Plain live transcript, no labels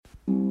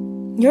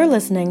You're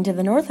listening to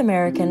the North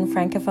American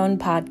Francophone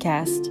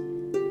podcast,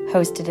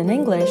 hosted in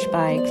English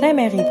by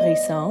Franco-American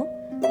Brisson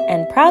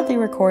and proudly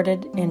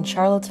recorded in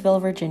Charlottesville,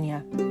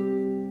 Virginia.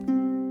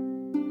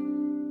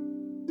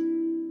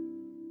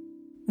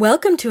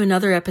 Welcome to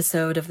another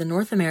episode of the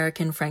North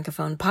American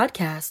Francophone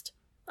podcast.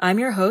 I'm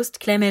your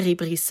host, Franco-American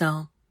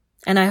Brisson,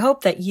 and I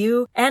hope that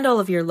you and all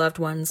of your loved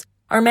ones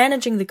are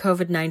managing the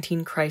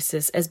COVID-19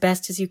 crisis as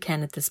best as you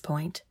can at this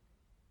point.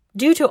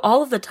 Due to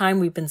all of the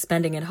time we've been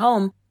spending at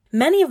home,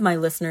 many of my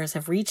listeners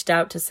have reached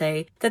out to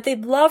say that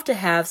they'd love to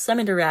have some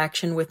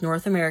interaction with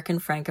North American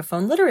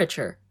Francophone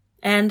literature.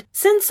 And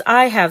since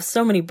I have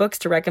so many books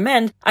to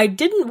recommend, I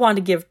didn't want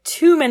to give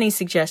too many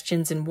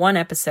suggestions in one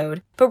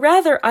episode, but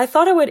rather I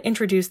thought I would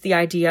introduce the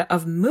idea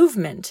of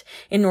movement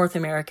in North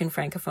American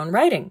Francophone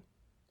writing.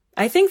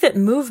 I think that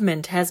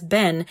movement has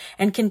been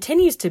and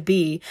continues to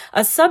be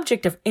a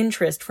subject of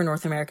interest for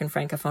North American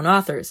Francophone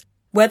authors.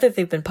 Whether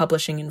they've been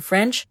publishing in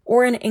French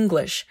or in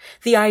English,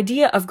 the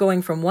idea of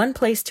going from one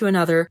place to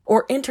another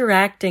or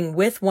interacting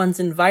with one's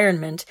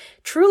environment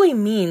truly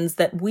means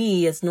that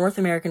we, as North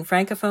American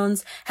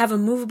Francophones, have a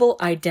movable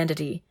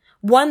identity,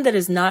 one that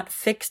is not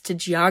fixed to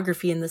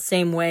geography in the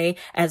same way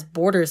as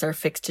borders are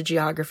fixed to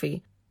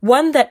geography,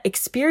 one that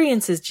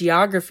experiences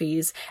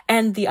geographies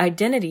and the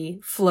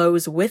identity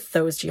flows with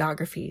those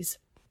geographies.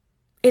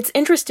 It's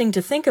interesting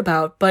to think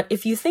about, but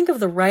if you think of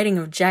the writing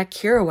of Jack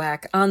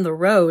Kerouac, On the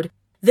Road,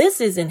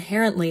 this is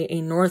inherently a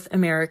North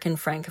American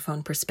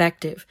Francophone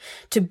perspective.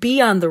 To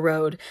be on the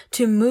road,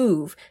 to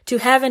move, to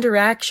have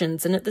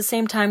interactions, and at the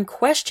same time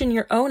question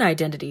your own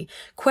identity,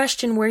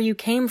 question where you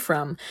came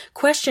from,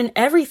 question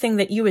everything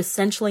that you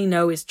essentially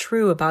know is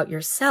true about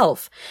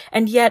yourself,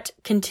 and yet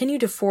continue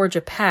to forge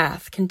a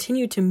path,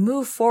 continue to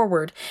move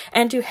forward,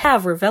 and to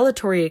have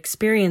revelatory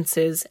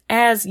experiences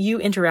as you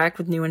interact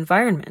with new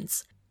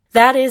environments.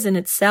 That is in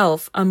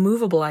itself a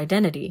movable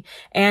identity,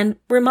 and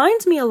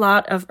reminds me a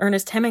lot of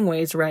Ernest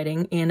Hemingway's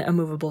writing in A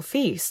Moveable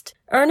Feast.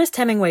 Ernest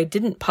Hemingway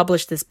didn't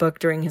publish this book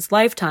during his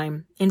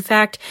lifetime. In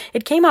fact,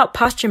 it came out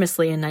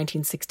posthumously in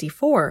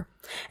 1964.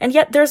 And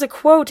yet there's a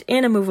quote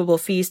in A Moveable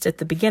Feast at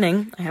the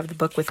beginning, I have the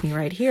book with me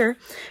right here,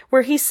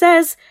 where he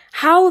says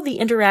how the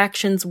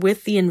interactions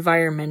with the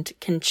environment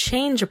can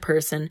change a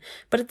person,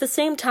 but at the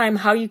same time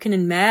how you can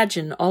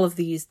imagine all of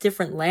these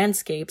different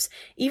landscapes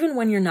even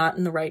when you're not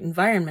in the right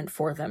environment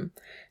for them.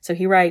 So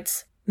he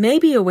writes,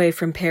 "Maybe away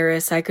from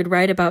Paris I could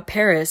write about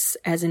Paris,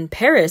 as in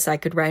Paris I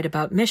could write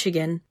about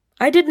Michigan.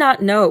 I did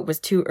not know it was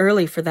too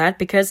early for that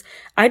because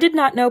I did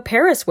not know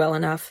Paris well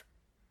enough.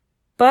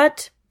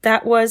 But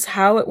that was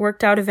how it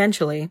worked out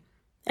eventually.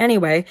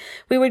 Anyway,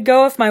 we would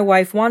go if my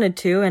wife wanted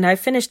to, and I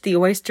finished the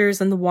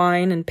oysters and the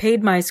wine and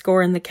paid my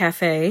score in the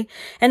café,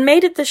 and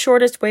made it the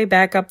shortest way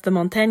back up the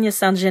Montagne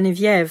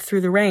Sainte-Geneviève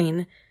through the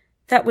rain.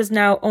 That was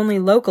now only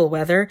local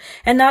weather,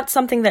 and not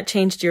something that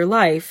changed your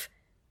life,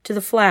 to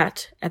the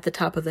flat at the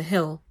top of the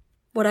hill."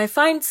 What I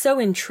find so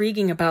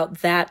intriguing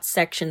about that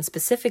section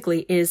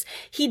specifically is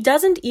he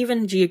doesn't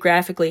even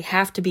geographically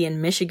have to be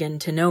in Michigan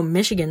to know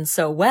Michigan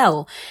so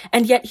well,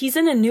 and yet he's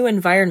in a new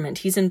environment.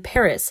 He's in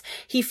Paris.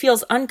 He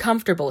feels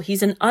uncomfortable.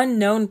 He's an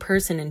unknown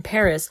person in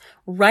Paris,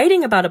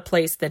 writing about a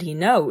place that he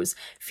knows,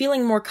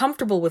 feeling more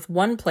comfortable with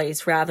one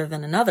place rather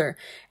than another,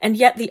 and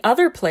yet the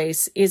other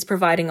place is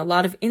providing a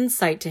lot of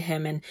insight to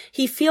him, and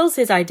he feels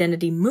his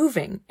identity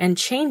moving and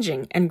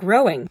changing and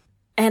growing.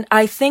 And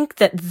I think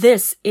that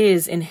this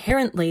is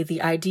inherently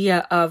the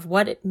idea of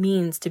what it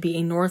means to be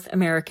a North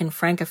American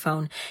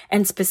Francophone,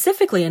 and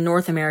specifically a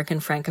North American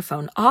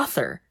Francophone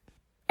author.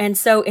 And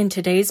so in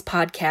today's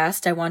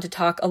podcast, I want to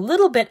talk a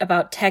little bit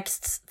about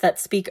texts that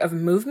speak of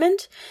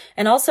movement,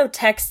 and also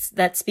texts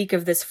that speak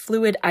of this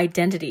fluid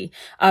identity,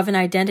 of an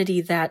identity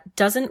that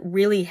doesn't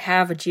really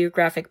have a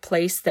geographic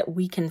place that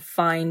we can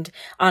find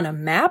on a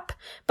map,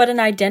 but an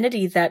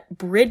identity that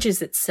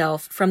bridges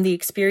itself from the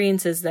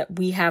experiences that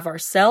we have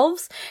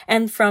ourselves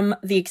and from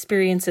the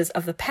experiences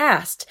of the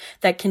past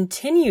that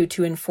continue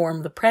to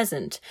inform the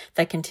present,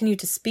 that continue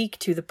to speak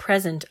to the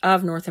present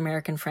of North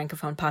American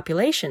Francophone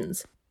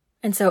populations.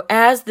 And so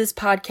as this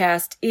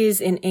podcast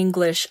is in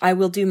English, I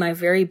will do my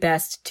very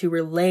best to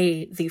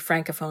relay the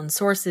Francophone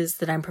sources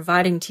that I'm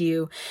providing to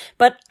you.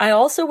 But I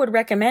also would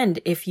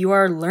recommend, if you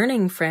are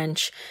learning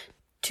French,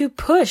 to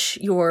push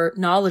your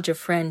knowledge of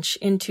French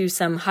into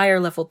some higher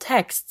level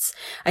texts.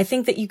 I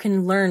think that you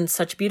can learn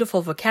such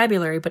beautiful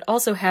vocabulary, but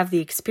also have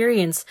the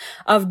experience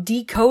of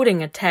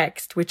decoding a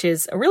text, which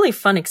is a really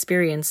fun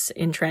experience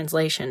in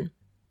translation.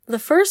 The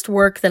first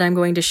work that I'm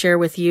going to share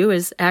with you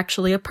is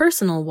actually a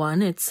personal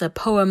one. It's a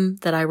poem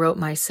that I wrote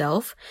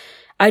myself.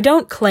 I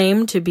don't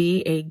claim to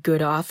be a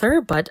good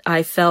author, but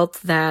I felt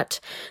that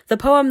the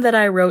poem that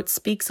I wrote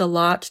speaks a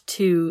lot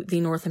to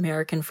the North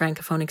American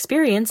Francophone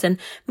experience and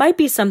might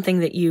be something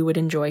that you would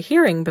enjoy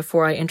hearing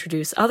before I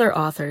introduce other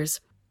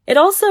authors. It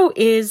also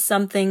is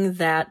something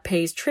that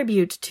pays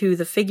tribute to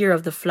the figure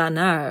of the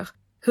flâneur,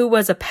 who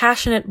was a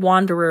passionate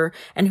wanderer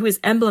and who is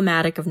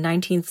emblematic of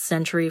 19th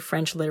century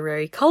French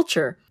literary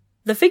culture.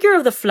 The figure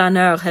of the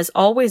flâneur has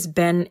always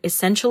been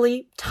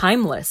essentially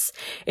timeless.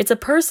 It's a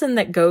person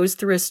that goes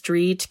through a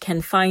street,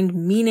 can find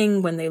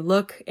meaning when they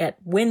look at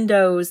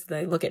windows,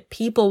 they look at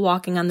people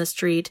walking on the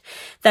street,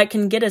 that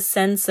can get a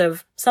sense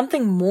of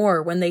something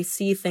more when they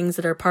see things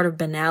that are part of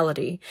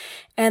banality.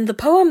 And the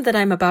poem that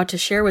I'm about to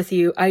share with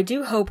you, I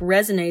do hope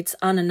resonates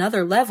on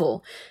another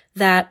level,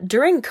 that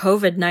during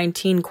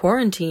COVID-19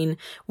 quarantine,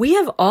 we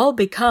have all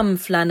become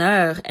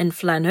flâneurs and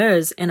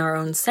flâneuses in our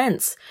own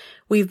sense.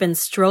 We've been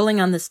strolling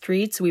on the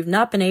streets. We've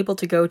not been able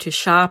to go to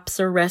shops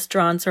or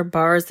restaurants or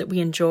bars that we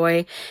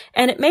enjoy.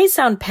 And it may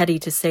sound petty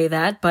to say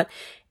that, but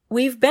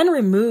we've been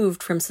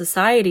removed from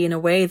society in a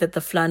way that the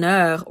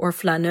flâneur or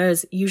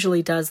flâneuse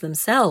usually does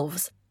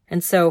themselves.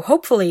 And so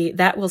hopefully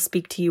that will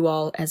speak to you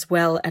all as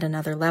well at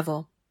another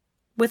level.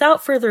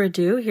 Without further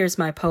ado, here's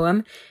my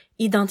poem,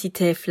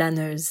 Identité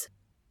flâneuse.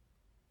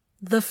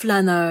 The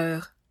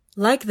flâneur,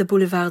 like the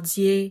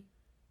boulevardier,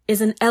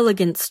 is an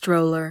elegant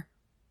stroller,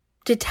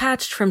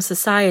 detached from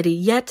society,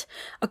 yet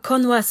a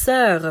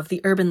connoisseur of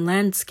the urban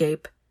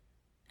landscape.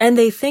 And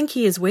they think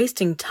he is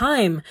wasting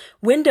time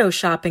window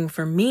shopping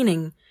for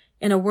meaning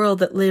in a world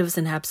that lives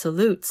in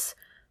absolutes,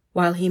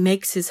 while he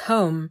makes his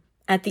home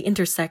at the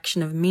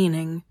intersection of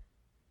meaning.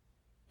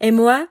 Et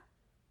moi?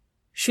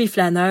 Je suis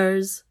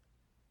flâneuse.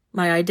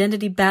 My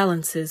identity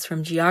balances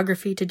from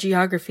geography to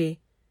geography.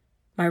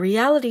 My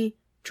reality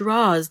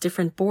draws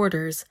different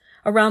borders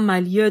around my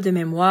lieu de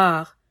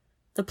mémoire.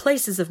 The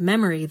places of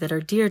memory that are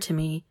dear to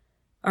me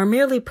are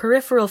merely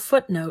peripheral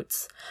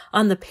footnotes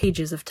on the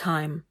pages of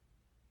time.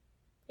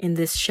 In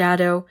this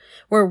shadow,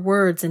 where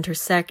words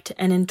intersect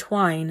and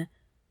entwine,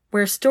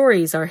 where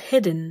stories are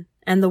hidden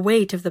and the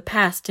weight of the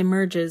past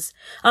emerges,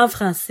 en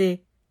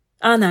français,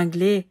 en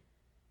anglais,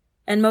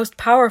 and most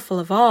powerful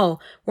of all,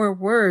 where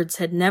words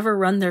had never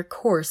run their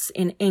course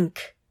in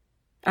ink,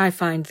 I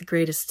find the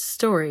greatest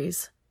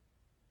stories.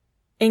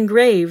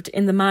 Engraved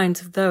in the minds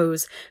of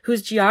those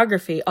whose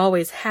geography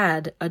always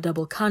had a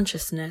double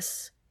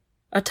consciousness,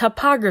 a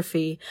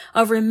topography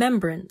of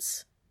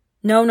remembrance,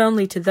 known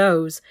only to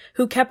those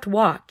who kept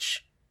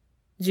watch,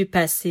 du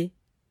passé,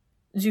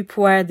 du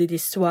poids de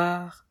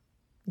l'histoire,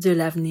 de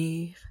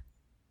l'avenir.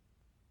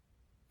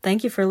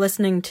 Thank you for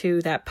listening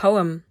to that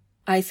poem.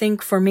 I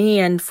think for me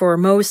and for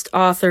most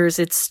authors,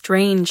 it's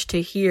strange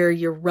to hear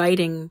your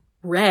writing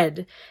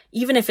read.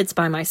 Even if it's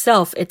by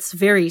myself, it's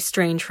very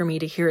strange for me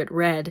to hear it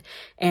read,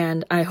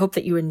 and I hope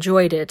that you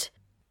enjoyed it.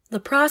 The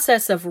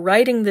process of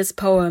writing this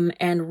poem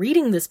and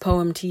reading this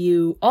poem to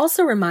you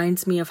also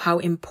reminds me of how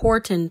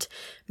important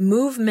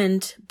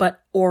movement,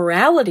 but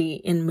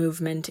orality in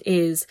movement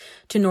is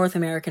to North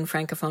American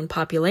Francophone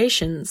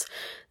populations.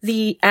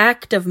 The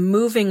act of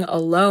moving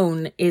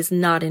alone is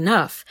not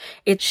enough.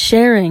 It's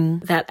sharing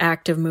that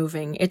act of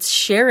moving. It's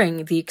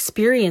sharing the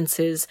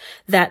experiences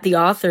that the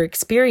author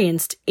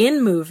experienced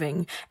in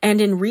moving and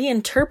in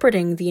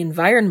reinterpreting the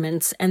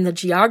environments and the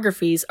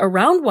geographies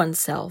around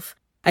oneself.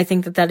 I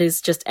think that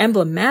is just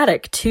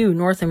emblematic to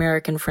North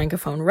American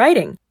Francophone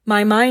writing.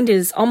 My mind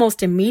is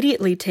almost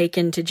immediately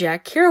taken to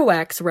Jack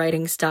Kerouac's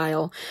writing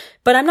style,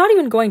 but I'm not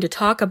even going to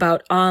talk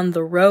about On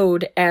the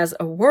Road as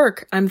a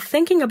work. I'm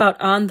thinking about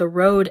On the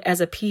Road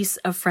as a piece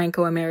of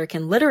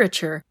Franco-American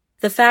literature.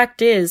 The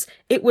fact is,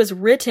 it was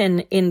written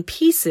in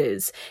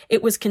pieces.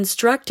 It was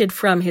constructed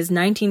from his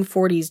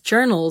 1940s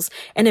journals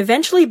and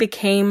eventually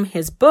became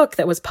his book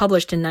that was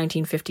published in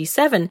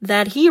 1957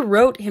 that he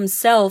wrote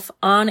himself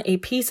on a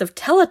piece of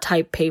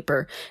teletype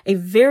paper, a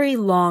very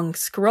long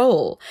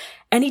scroll.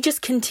 And he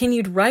just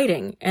continued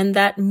writing. And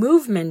that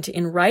movement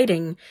in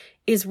writing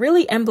is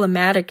really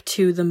emblematic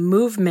to the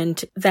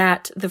movement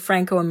that the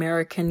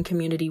Franco-American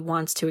community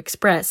wants to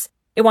express.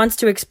 It wants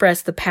to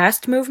express the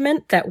past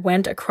movement that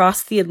went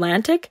across the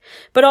Atlantic,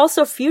 but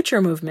also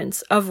future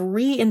movements of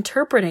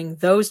reinterpreting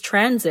those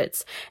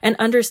transits and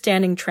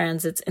understanding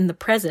transits in the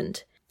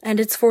present. And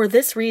it's for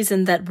this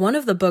reason that one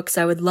of the books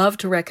I would love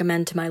to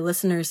recommend to my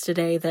listeners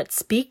today that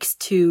speaks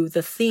to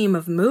the theme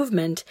of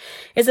movement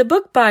is a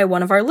book by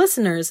one of our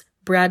listeners,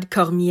 Brad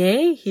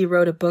Cormier. He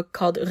wrote a book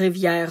called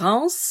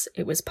Rivière-Rance.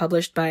 It was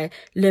published by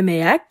Le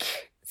Méac.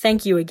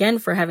 Thank you again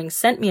for having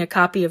sent me a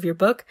copy of your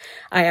book.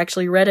 I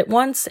actually read it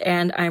once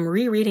and I'm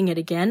rereading it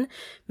again.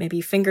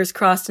 Maybe fingers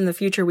crossed in the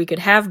future we could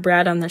have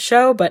Brad on the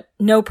show, but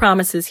no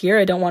promises here.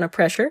 I don't want to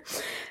pressure.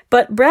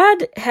 But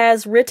Brad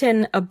has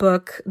written a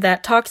book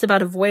that talks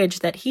about a voyage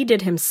that he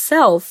did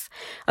himself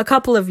a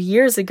couple of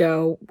years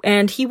ago,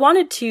 and he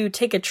wanted to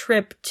take a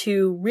trip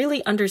to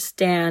really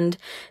understand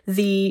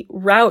the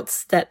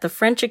routes that the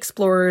French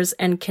explorers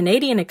and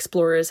Canadian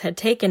explorers had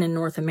taken in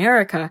North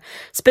America,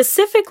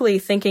 specifically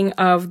thinking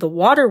of the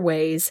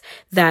waterways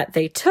that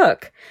they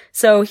took.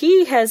 So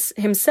he has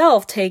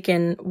himself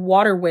taken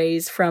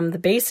waterways from the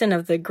basin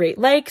of the Great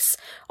Lakes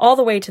all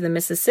the way to the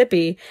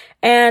Mississippi,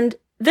 and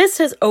this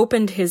has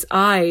opened his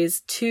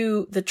eyes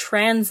to the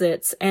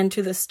transits and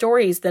to the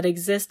stories that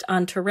exist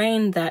on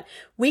terrain that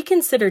we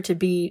consider to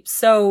be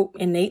so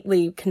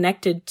innately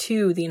connected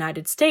to the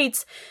United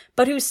States,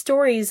 but whose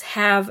stories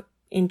have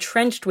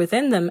entrenched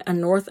within them a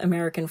North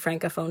American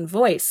Francophone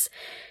voice.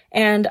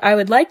 And I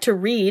would like to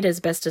read, as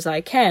best as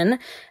I can,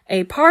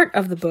 a part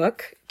of the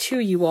book to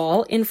you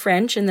all in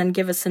French and then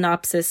give a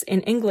synopsis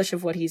in English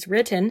of what he's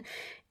written.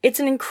 It's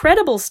an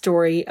incredible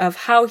story of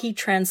how he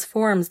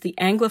transforms the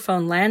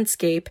Anglophone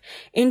landscape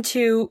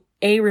into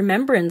a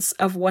remembrance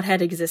of what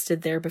had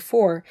existed there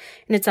before.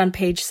 And it's on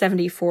page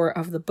 74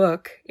 of the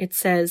book. It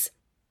says,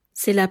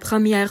 C'est la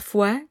première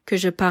fois que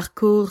je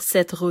parcours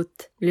cette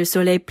route. Le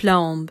soleil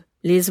plombe,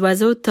 les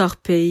oiseaux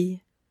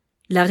torpillent.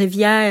 La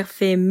rivière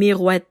fait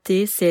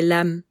miroiter ses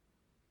lames.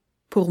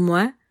 Pour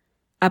moi,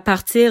 à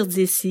partir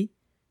d'ici,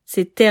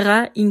 c'est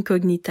terra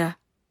incognita.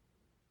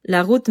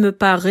 La route me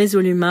part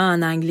résolument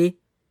en anglais.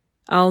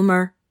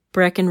 Almer,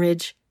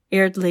 Breckenridge,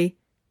 Eardley,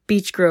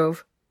 Beech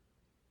Grove.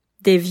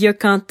 Des vieux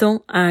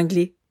cantons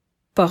anglais.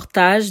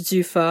 Portage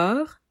du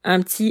fort,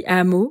 un petit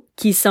hameau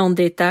qui s'en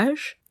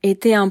détache,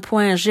 était un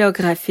point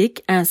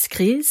géographique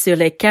inscrit sur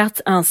les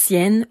cartes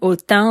anciennes au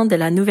temps de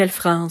la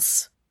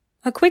Nouvelle-France.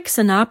 A quick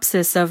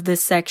synopsis of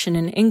this section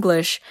in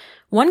English.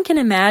 One can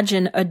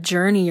imagine a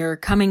journeyer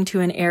coming to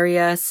an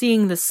area,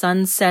 seeing the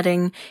sun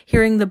setting,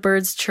 hearing the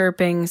birds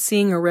chirping,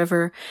 seeing a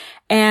river,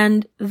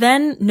 and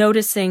then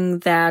noticing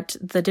that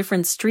the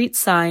different street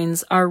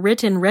signs are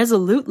written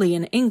resolutely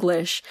in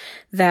English,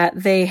 that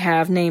they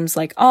have names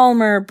like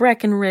Almer,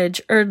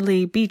 Breckenridge,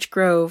 Eardley, Beech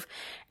Grove,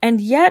 and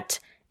yet,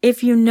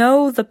 if you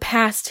know the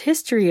past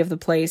history of the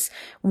place,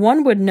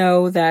 one would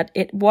know that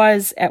it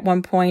was at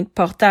one point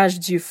Portage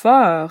du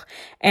Fort,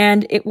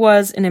 and it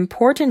was an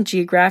important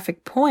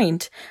geographic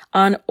point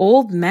on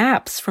old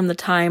maps from the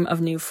time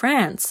of New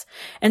France.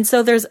 And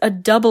so there's a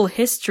double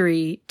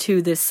history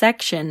to this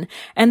section,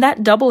 and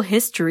that double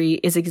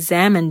history is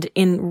examined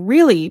in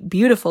really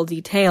beautiful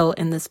detail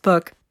in this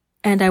book.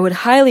 And I would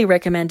highly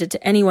recommend it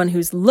to anyone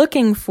who's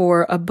looking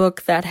for a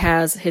book that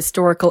has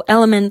historical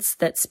elements,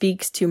 that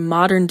speaks to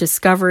modern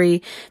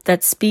discovery,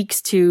 that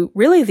speaks to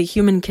really the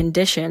human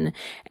condition.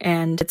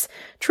 And it's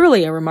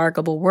truly a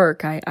remarkable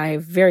work. I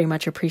very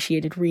much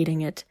appreciated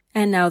reading it.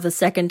 And now the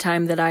second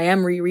time that I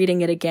am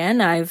rereading it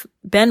again, I've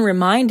been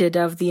reminded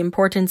of the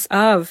importance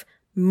of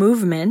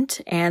movement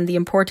and the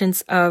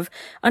importance of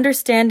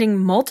understanding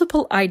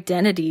multiple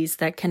identities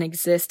that can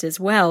exist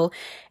as well.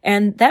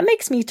 And that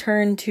makes me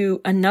turn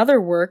to another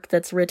work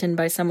that's written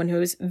by someone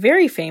who's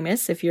very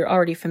famous. If you're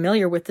already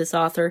familiar with this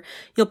author,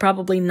 you'll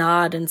probably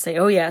nod and say,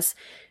 oh yes,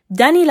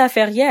 Dany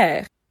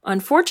Laferrière.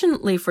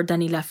 Unfortunately for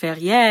Dany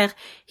Laferrière,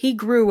 he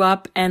grew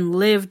up and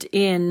lived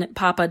in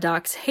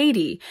Papadox,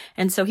 Haiti.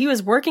 And so he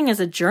was working as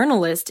a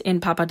journalist in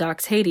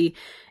Papadox, Haiti.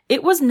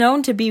 It was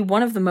known to be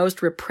one of the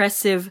most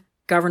repressive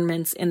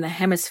governments in the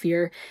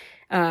hemisphere.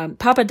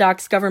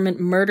 Papadox government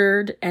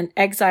murdered and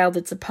exiled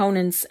its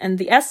opponents, and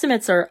the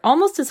estimates are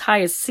almost as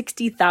high as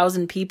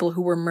 60,000 people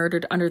who were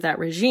murdered under that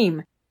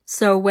regime.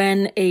 So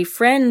when a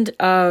friend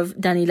of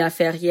Dany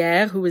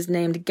Laferrière, who was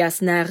named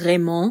Gasner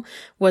Raymond,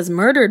 was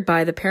murdered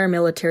by the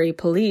paramilitary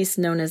police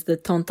known as the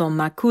Tonton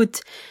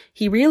Macoute,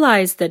 he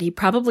realized that he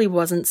probably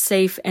wasn't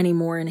safe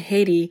anymore in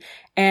Haiti,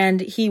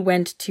 and he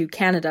went to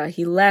Canada.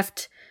 He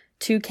left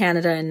to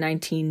Canada in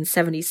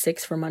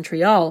 1976 for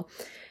Montreal.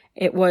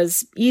 It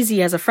was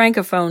easy as a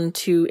Francophone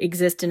to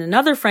exist in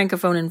another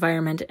Francophone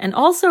environment, and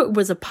also it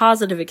was a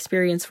positive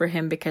experience for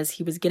him because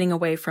he was getting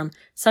away from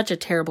such a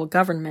terrible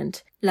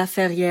government.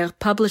 Laferrière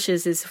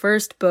publishes his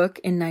first book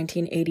in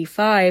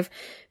 1985,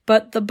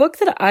 but the book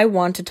that I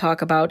want to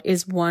talk about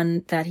is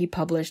one that he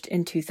published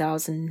in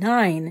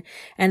 2009,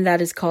 and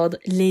that is called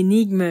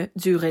L'énigme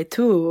du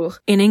retour.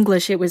 In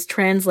English, it was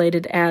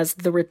translated as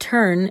The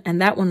Return,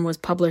 and that one was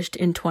published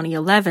in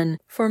 2011.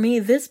 For me,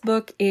 this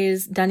book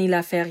is Dany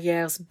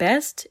Laferrière's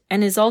best,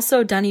 and is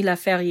also Dany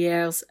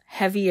Laferrière's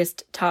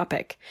heaviest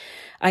topic.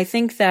 I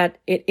think that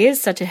it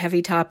is such a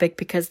heavy topic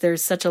because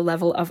there's such a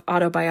level of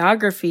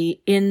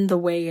autobiography in the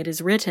way it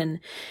is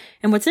written.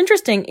 And what's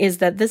interesting is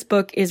that this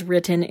book is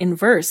written in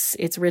verse.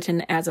 It's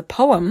written as a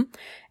poem,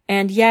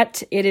 and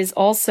yet it is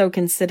also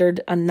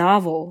considered a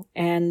novel.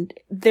 And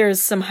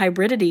there's some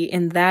hybridity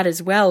in that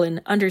as well,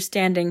 in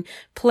understanding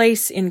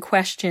place in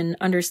question,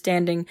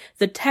 understanding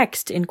the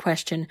text in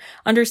question,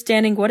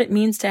 understanding what it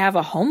means to have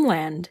a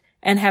homeland,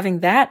 and having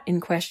that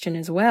in question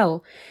as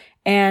well.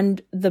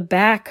 And the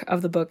back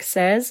of the book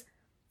says,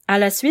 À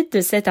la suite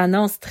de cette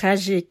annonce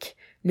tragique,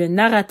 le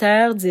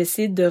narrateur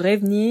décide de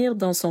revenir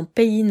dans son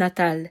pays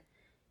natal.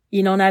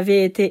 Il en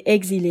avait été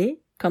exilé,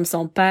 comme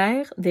son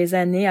père, des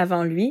années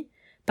avant lui,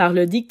 par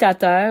le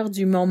dictateur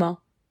du moment.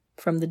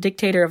 From the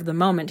dictator of the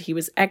moment, he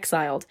was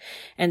exiled.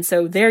 And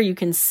so there you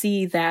can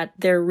see that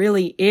there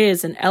really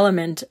is an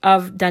element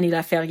of Dany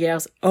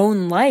Laferrière's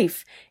own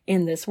life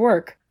in this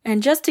work.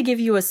 And just to give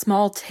you a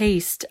small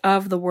taste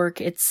of the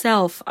work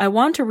itself, I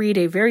want to read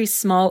a very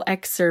small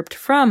excerpt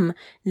from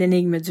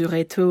L'énigme du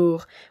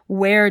retour,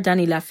 where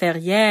Dany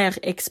Laferrière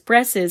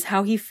expresses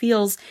how he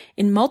feels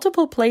in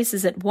multiple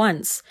places at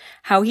once,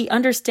 how he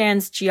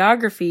understands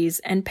geographies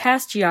and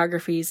past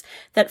geographies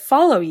that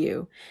follow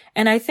you.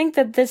 And I think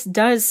that this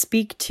does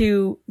speak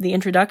to the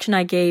introduction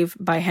I gave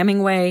by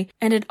Hemingway,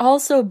 and it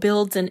also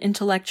builds an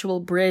intellectual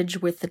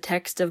bridge with the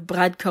text of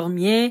Brad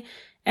Cormier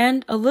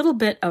and a little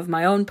bit of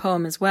my own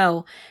poem as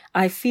well.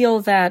 I feel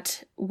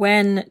that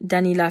when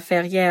Denis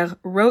Laferrière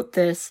wrote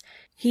this,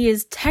 he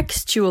is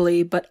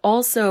textually but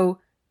also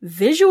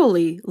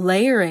visually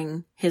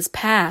layering his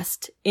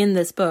past in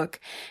this book,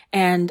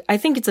 and I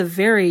think it's a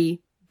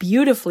very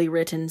beautifully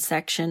written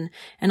section,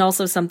 and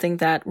also something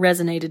that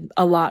resonated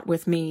a lot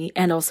with me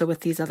and also with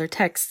these other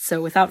texts. So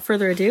without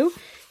further ado,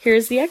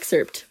 here's the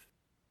excerpt.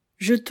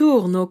 Je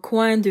tourne au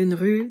coin d'une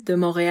rue de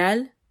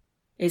Montréal,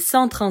 et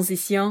sans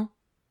transition,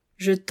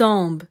 je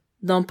tombe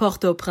dans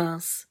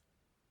Port-au-Prince,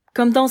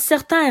 comme dans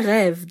certains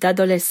rêves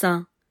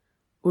d'adolescents,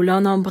 où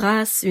l'on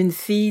embrasse une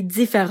fille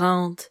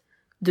différente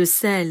de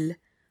celle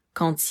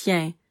qu'on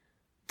tient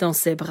dans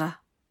ses bras.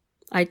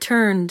 I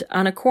turned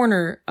on a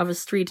corner of a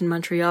street in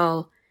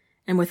Montreal,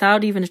 and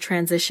without even a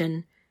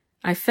transition,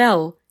 I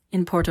fell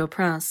in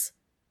Port-au-Prince.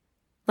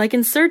 Like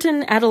in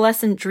certain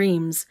adolescent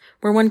dreams,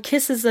 where one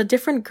kisses a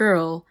different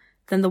girl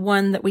than the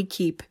one that we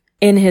keep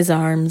in his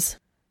arms.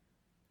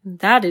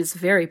 That is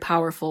very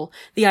powerful.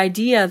 The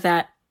idea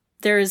that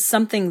there is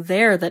something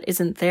there that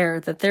isn't there,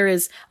 that there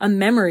is a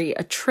memory,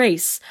 a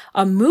trace,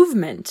 a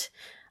movement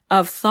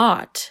of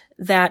thought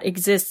that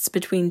exists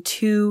between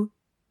two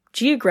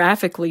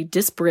geographically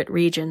disparate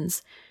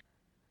regions.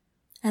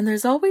 And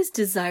there's always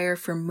desire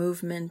for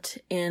movement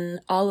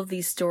in all of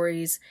these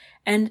stories,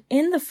 and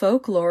in the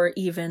folklore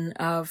even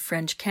of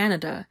French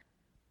Canada.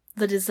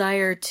 The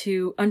desire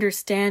to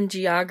understand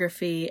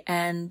geography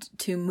and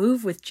to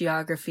move with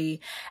geography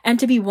and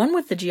to be one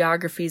with the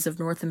geographies of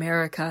North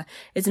America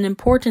is an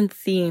important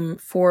theme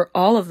for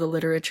all of the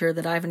literature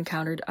that I've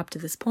encountered up to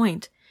this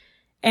point.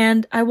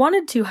 And I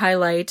wanted to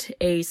highlight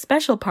a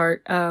special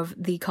part of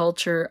the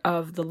culture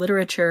of the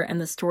literature and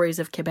the stories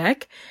of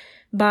Quebec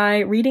by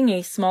reading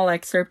a small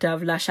excerpt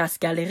of La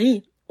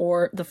Chasse-Galerie,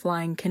 or The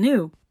Flying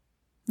Canoe.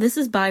 This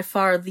is by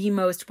far the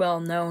most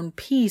well-known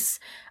piece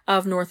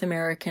of North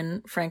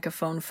American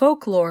Francophone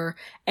folklore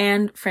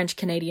and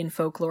French-Canadian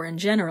folklore in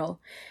general.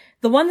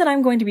 The one that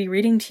I'm going to be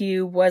reading to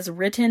you was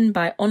written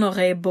by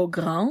Honoré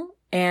Beaugrand,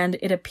 and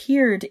it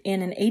appeared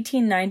in an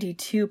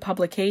 1892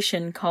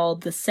 publication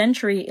called The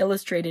Century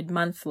Illustrated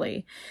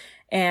Monthly.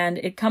 And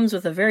it comes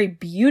with a very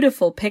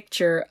beautiful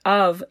picture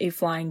of a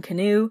flying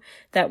canoe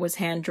that was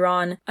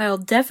hand-drawn. I'll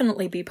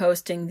definitely be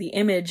posting the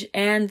image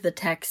and the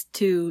text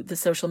to the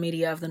social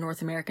media of the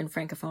North American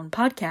Francophone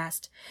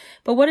podcast.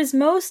 But what is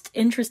most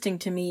interesting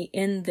to me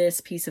in this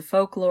piece of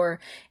folklore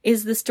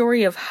is the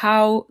story of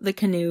how the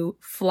canoe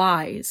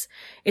flies.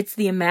 It's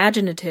the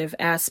imaginative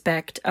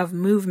aspect of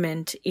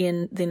movement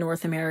in the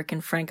North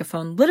American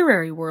Francophone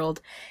literary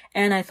world,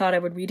 and I thought I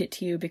would read it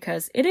to you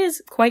because it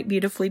is quite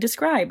beautifully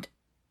described.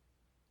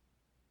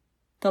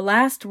 The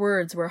last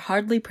words were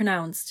hardly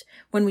pronounced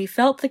when we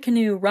felt the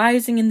canoe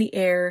rising in the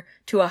air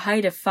to a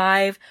height of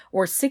 500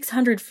 or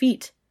 600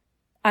 feet.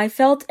 I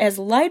felt as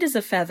light as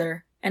a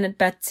feather, and at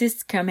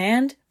Baptiste's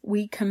command,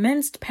 we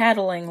commenced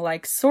paddling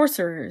like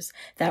sorcerers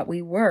that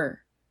we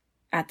were.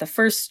 At the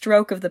first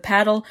stroke of the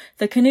paddle,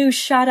 the canoe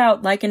shot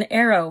out like an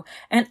arrow,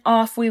 and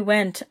off we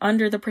went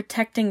under the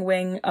protecting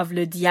wing of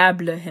Le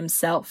Diable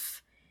himself.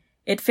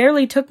 It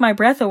fairly took my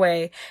breath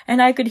away,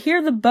 and I could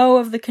hear the bow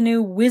of the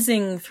canoe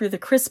whizzing through the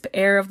crisp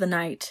air of the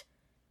night.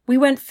 We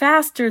went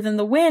faster than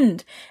the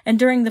wind, and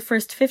during the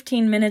first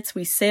 15 minutes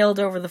we sailed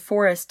over the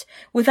forest,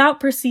 without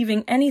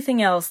perceiving anything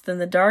else than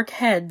the dark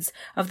heads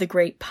of the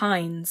great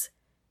pines.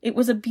 It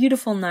was a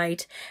beautiful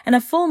night, and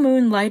a full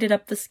moon lighted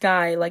up the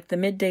sky like the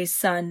midday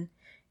sun.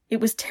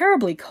 It was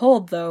terribly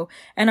cold, though,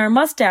 and our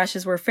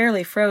mustaches were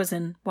fairly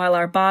frozen, while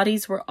our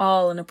bodies were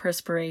all in a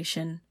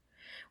perspiration.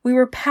 We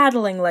were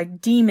paddling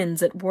like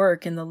demons at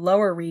work in the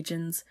lower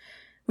regions.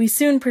 We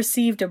soon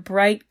perceived a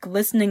bright,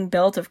 glistening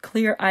belt of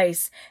clear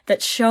ice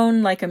that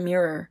shone like a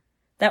mirror.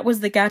 That was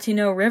the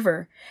Gatineau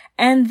River,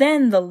 and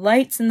then the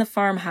lights in the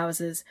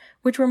farmhouses,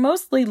 which were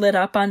mostly lit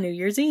up on New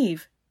Year's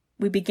Eve.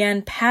 We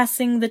began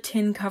passing the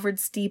tin-covered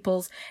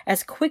steeples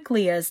as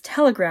quickly as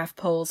telegraph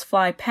poles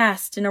fly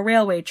past in a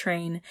railway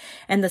train,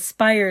 and the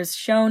spires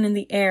shone in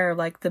the air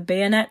like the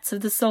bayonets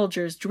of the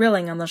soldiers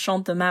drilling on the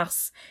Champ de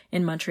Mars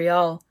in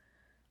Montreal.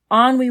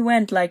 On we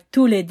went like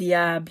tous les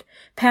diables,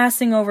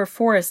 passing over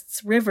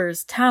forests,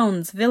 rivers,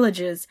 towns,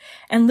 villages,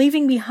 and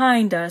leaving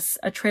behind us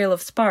a trail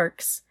of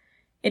sparks.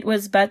 It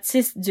was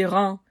Baptiste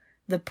Durand,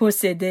 the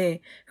possédé,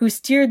 who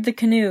steered the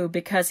canoe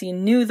because he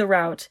knew the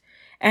route,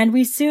 and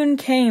we soon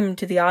came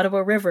to the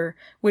Ottawa River,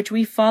 which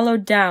we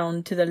followed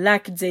down to the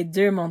Lac des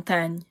Deux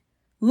Montagnes.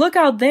 "Look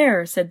out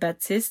there," said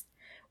Baptiste.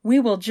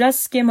 "We will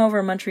just skim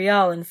over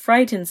Montreal and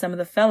frighten some of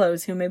the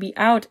fellows who may be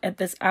out at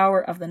this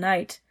hour of the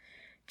night.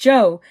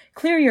 Joe,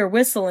 clear your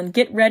whistle and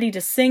get ready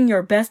to sing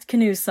your best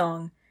canoe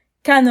song.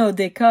 Canot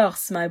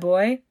d'écorce, my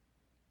boy."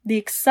 The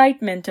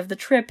excitement of the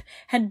trip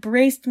had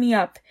braced me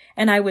up,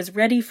 and I was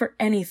ready for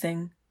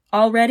anything.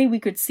 Already we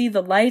could see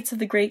the lights of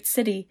the great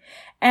city,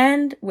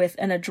 and with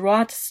an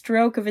adroit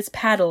stroke of his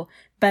paddle,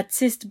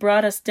 Baptiste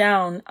brought us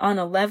down on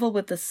a level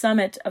with the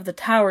summit of the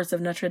towers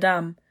of Notre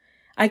Dame.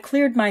 I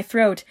cleared my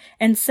throat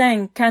and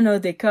sang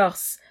Canot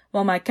d'écorce,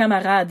 while my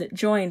camarade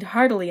joined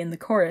heartily in the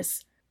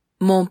chorus.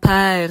 Mon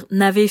père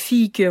n'avait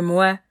fille que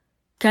moi,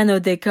 canot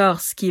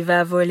d'écorce qui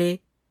va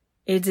voler,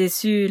 et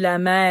dessus la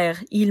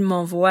mer il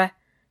m'envoie,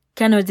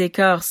 canot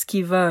d'écorce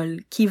qui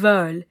vole,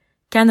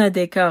 canot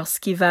d'écorce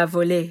qui va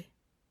voler.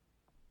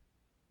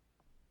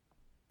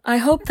 I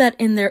hope that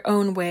in their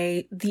own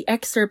way, the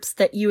excerpts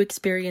that you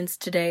experienced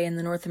today in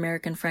the North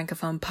American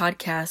Francophone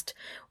podcast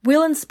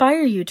will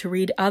inspire you to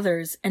read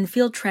others and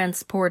feel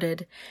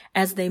transported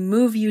as they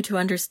move you to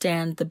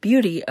understand the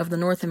beauty of the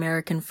North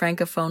American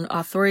Francophone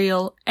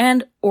authorial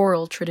and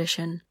oral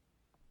tradition.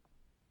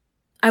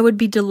 I would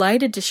be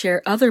delighted to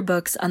share other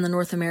books on the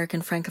North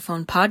American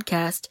Francophone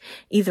podcast,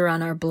 either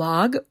on our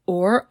blog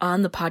or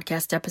on the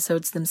podcast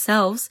episodes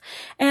themselves.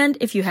 And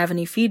if you have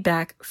any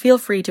feedback, feel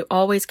free to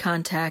always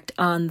contact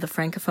on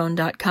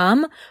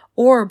thefrancophone.com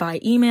or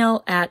by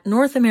email at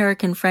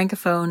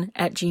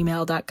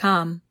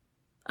northamericanfrancophone@gmail.com.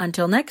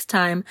 Until next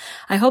time,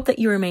 I hope that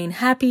you remain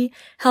happy,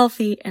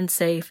 healthy, and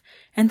safe,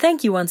 and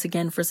thank you once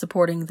again for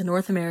supporting the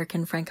North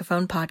American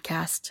Francophone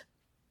podcast.